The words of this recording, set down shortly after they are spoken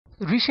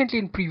Recently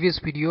in previous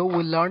video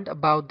we learned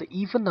about the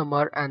even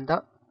number and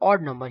the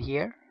odd number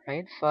here,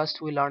 right?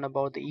 First we learned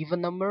about the even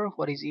number,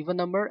 what is even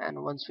number,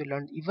 and once we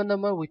learned even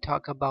number we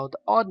talk about the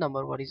odd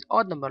number, what is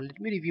odd number.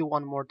 Let me review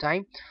one more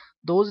time.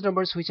 Those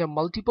numbers which are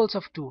multiples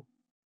of 2,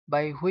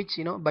 by which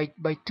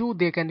by 2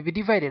 they can be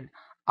divided,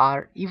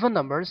 are even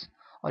numbers,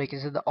 or you can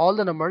say all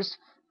the numbers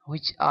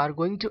which are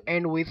going to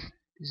end with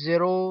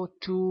 0,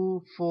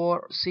 2,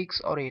 4,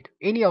 6 or 8,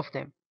 any of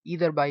them,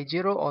 either by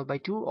 0 or by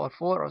 2 or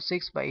 4 or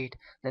 6 by 8,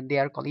 then they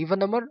are called even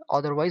number.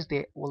 Otherwise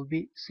they will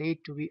be said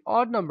to be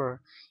odd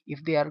number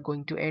if they are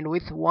going to end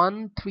with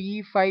 1,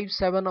 3, 5,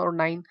 7 or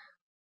 9,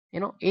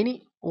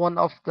 any one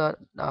of the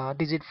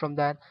digit from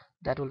that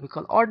will be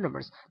called odd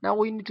numbers. Now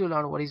we need to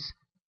learn what is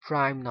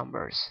prime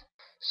numbers.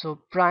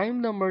 So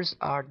prime numbers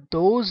are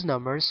those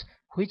numbers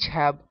which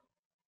have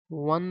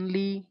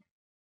only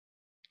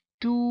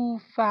two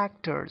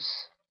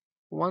factors,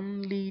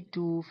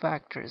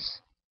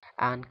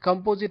 and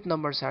composite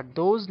numbers are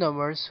those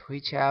numbers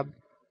which have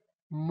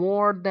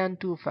more than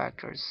two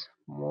factors,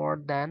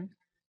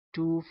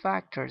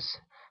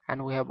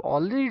 and we have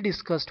already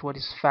discussed what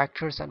is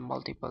factors and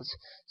multiples,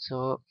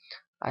 so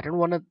I don't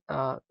want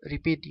to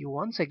repeat you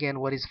once again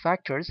what is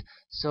factors.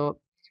 So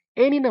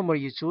any number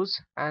you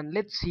choose, and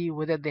let's see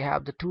whether they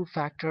have the two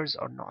factors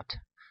or not.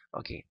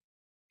 Okay,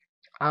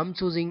 I'm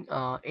choosing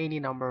any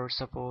number,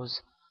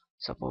 suppose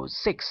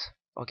 6.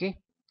 Okay,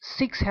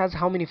 6 has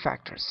how many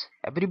factors?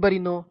 Everybody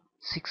know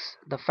 6.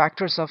 The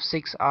factors of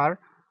 6 are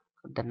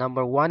the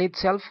number 1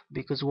 itself,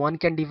 because 1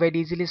 can divide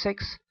easily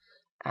 6,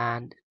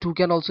 and 2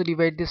 can also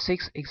divide this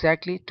 6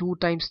 exactly, 2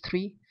 times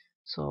 3.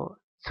 So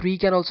 3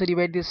 can also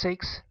divide this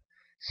 6.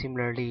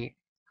 Similarly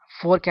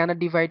 4 cannot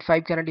divide,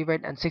 5 cannot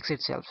divide, and 6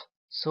 itself.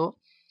 So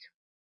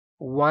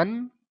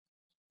 1,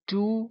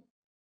 2,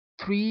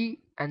 3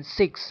 and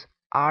 6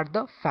 are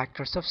the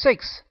factors of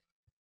 6.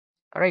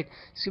 Alright,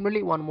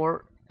 similarly one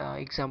more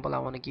example I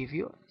want to give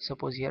you.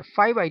 Suppose here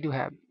 5 I do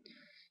have.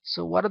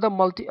 So what are the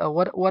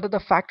what are the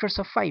factors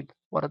of 5?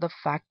 What are the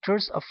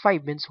factors of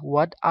 5 means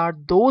what are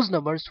those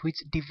numbers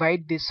which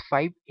divide this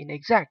 5 in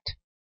exact?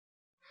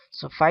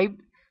 So 5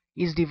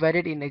 is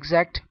divided in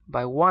exact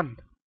by 1,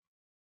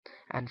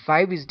 and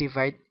 5 is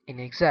divided in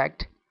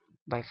exact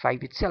by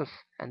 5 itself,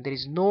 and there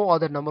is no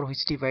other number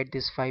which divide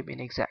this 5 in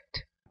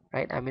exact,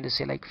 right? I'm going to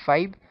say like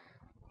 5,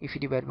 if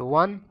you divide by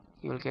 1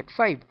 you will get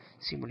 5.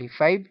 Similarly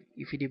 5,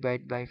 if you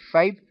divide by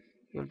 5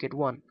 you will get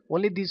 1.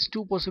 Only these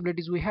two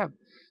possibilities we have.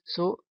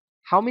 So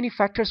how many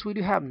factors we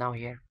do have now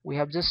here? We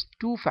have just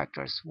two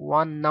factors,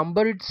 one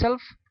number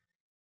itself,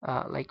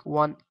 like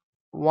one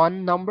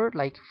number,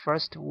 like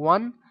first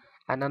 1,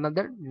 and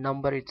another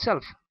number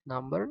itself,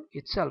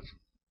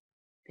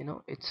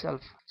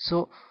 itself.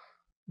 So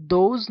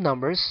those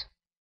numbers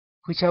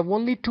which have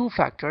only two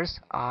factors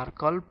are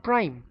called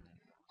prime.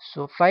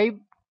 So 5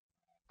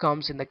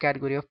 comes in the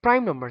category of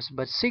prime numbers,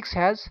 but 6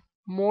 has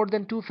more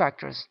than two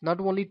factors. Not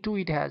only two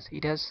it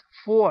has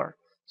 4.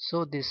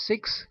 So this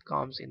 6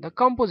 comes in the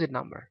composite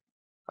number.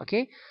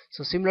 Okay,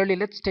 so similarly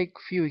let's take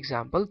few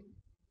examples.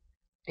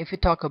 If we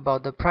talk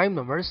about the prime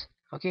numbers,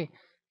 okay,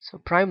 so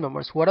prime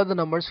numbers, what are the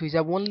numbers which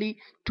have only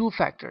two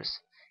factors?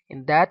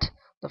 In that,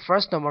 the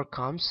first number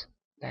comes,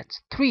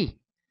 that's 3.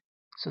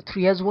 So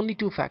 3 has only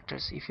two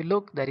factors. If you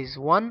look, that is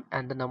 1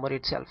 and the number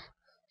itself.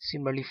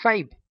 Similarly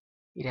 5,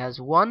 it has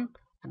 1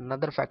 and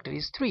another factor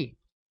is 3.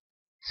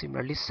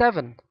 Similarly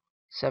 7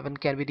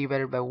 can be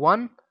divided by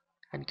 1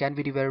 and can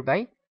be divided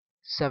by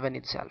 7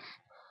 itself.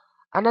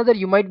 Another,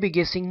 you might be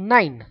guessing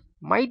 9,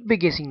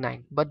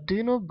 but do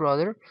you know,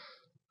 brother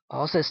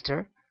or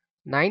sister,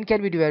 9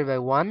 can be divided by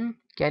 1,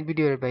 can be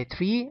divided by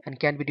 3, and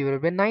can be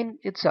divided by 9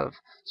 itself.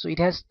 So it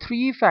has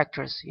three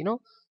factors,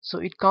 so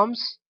it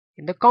comes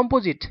in the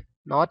composite,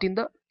 not in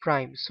the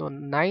prime. So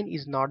 9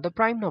 is not the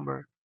prime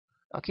number.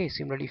 Okay,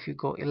 similarly if you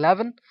go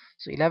 11,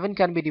 so 11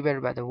 can be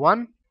divided by the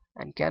 1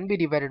 and can be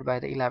divided by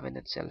the 11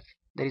 itself.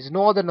 There is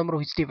no other number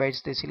which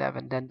divides this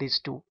 11 than these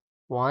two,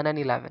 1 and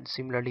 11.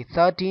 Similarly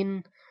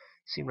 13,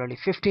 similarly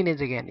 15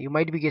 is, again, you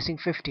might be guessing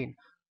 15,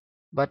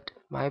 but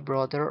my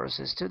brother or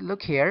sister,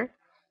 look here,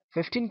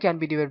 15 can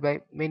be divided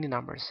by many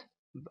numbers.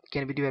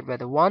 Can be divided by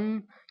the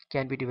 1,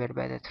 can be divided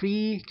by the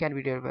 3, can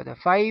be divided by the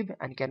 5,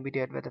 and can be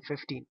divided by the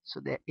 15.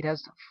 So it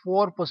has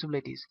 4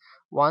 possibilities.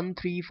 1,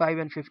 3, 5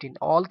 and 15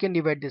 all can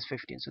divide this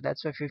 15. So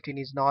that's why 15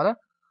 is not a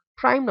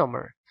prime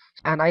number.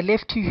 And I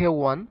left you here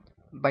one,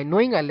 by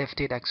knowing I left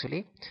it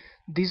actually.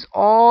 These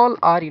all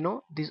are,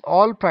 these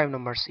all prime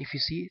numbers. If you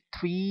see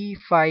 3,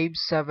 5,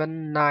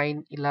 7,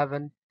 9,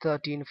 11,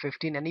 13,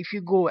 15, and if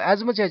you go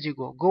as much as you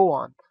go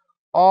on,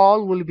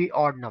 all will be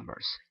odd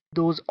numbers.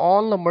 Those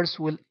all numbers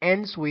will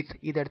ends with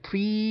either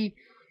 3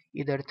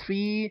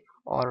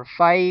 or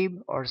 5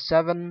 or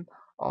 7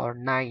 or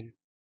 9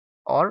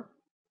 or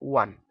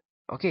 1.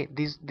 Okay,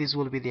 this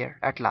will be there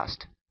at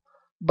last.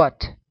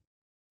 But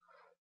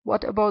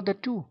what about the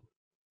 2?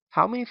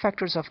 How many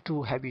factors of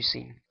 2 have you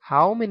seen?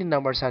 How many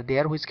numbers are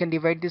there which can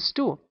divide this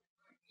 2?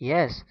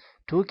 Yes,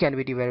 2 can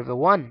be divided by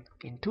 1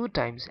 in 2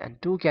 times,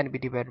 and 2 can be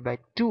divided by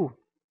 2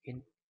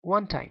 in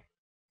 1 time.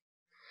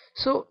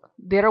 So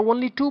there are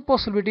only two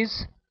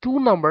possibilities,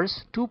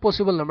 two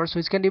possible numbers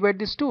which can divide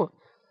these two.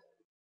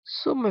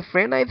 So my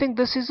friend, I think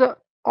this is a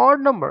odd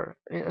number.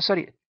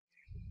 Sorry.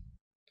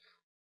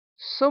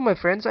 So my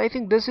friends, I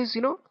think this is,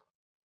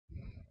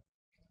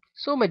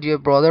 so my dear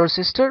brother or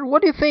sister,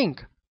 what do you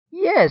think?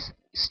 Yes,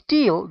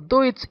 still,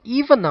 though it's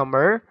even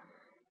number,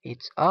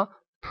 it's a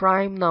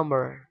prime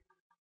number.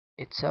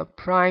 It's a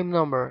prime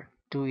number.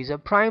 2 is a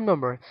prime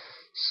number.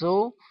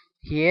 So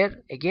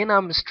here again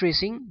I'm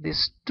stressing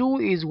this 2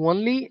 is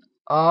only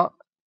a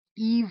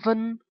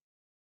even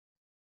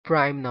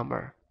prime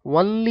number.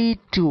 Only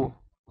 2,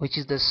 which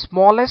is the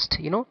smallest,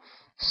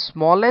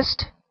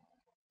 smallest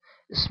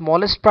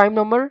smallest prime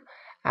number,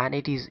 and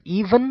it is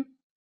even,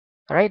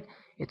 right?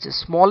 It's the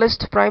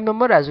smallest prime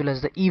number as well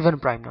as the even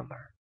prime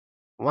number.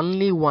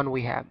 Only one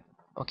we have.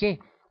 Okay,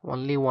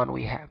 only one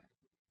we have.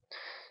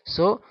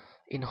 So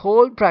in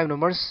whole prime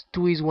numbers,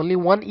 2 is only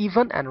one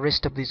even, and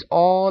rest of these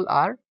all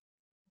are,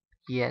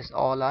 yes,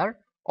 all are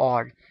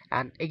odd.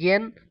 And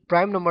again,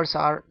 prime numbers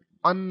are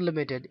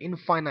unlimited,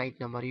 infinite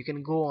number. You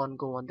can go on.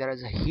 There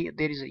is a,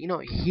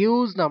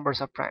 huge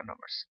numbers of prime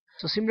numbers.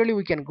 So similarly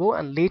we can go,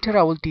 and later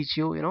I will teach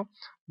you,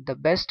 the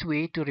best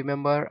way to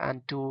remember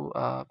and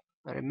to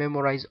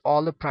memorize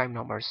all the prime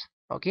numbers.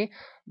 Okay,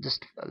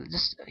 just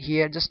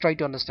here, just try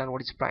to understand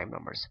what is prime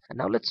numbers. And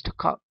now let's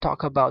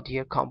talk about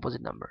here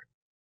composite number.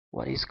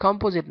 What is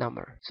composite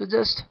number? So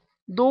just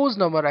those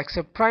number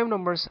except prime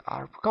numbers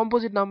are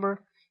composite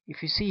number.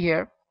 If you see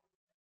here,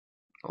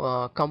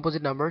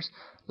 composite numbers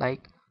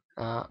like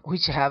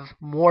which have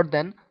more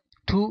than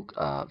two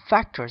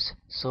factors.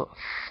 So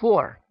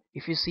 4,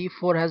 if you see,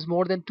 4 has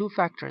more than two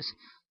factors.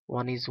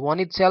 One is 1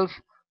 itself,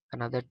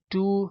 another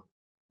 2,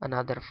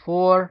 another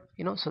 4,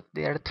 so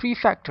there are three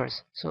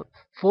factors. So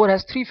 4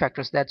 has three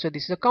factors, that's why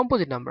this is a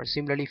composite number.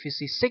 Similarly, if you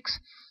see 6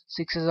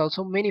 has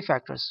also many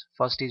factors.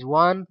 First is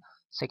 1,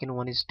 second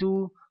one is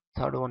 2,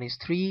 third one is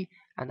 3,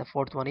 and the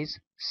fourth one is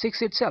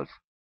 6 itself.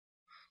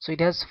 So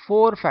it has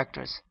four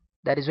factors,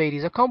 that is why it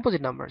is a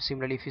composite number.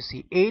 Similarly, if you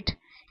see 8,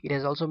 it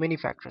has also many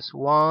factors.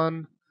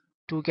 1,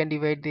 2 can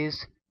divide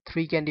this,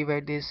 3 can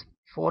divide this,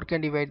 4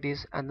 can divide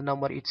this, and the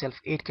number itself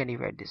 8 can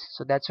divide this.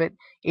 So that's why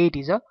 8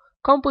 is a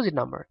composite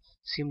number.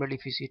 Similarly,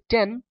 if you see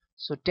 10,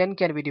 so 10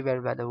 can be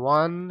divided by the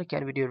 1,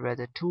 can be divided by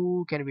the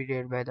 2, can be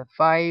divided by the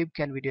 5,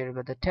 can be divided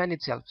by the 10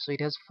 itself. So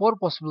it has four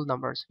possible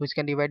numbers which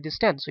can divide this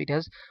 10. So it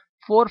has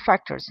four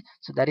factors.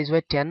 So that is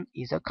why 10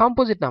 is a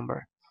composite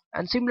number.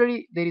 And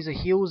similarly, there is a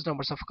huge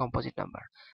numbers of composite number.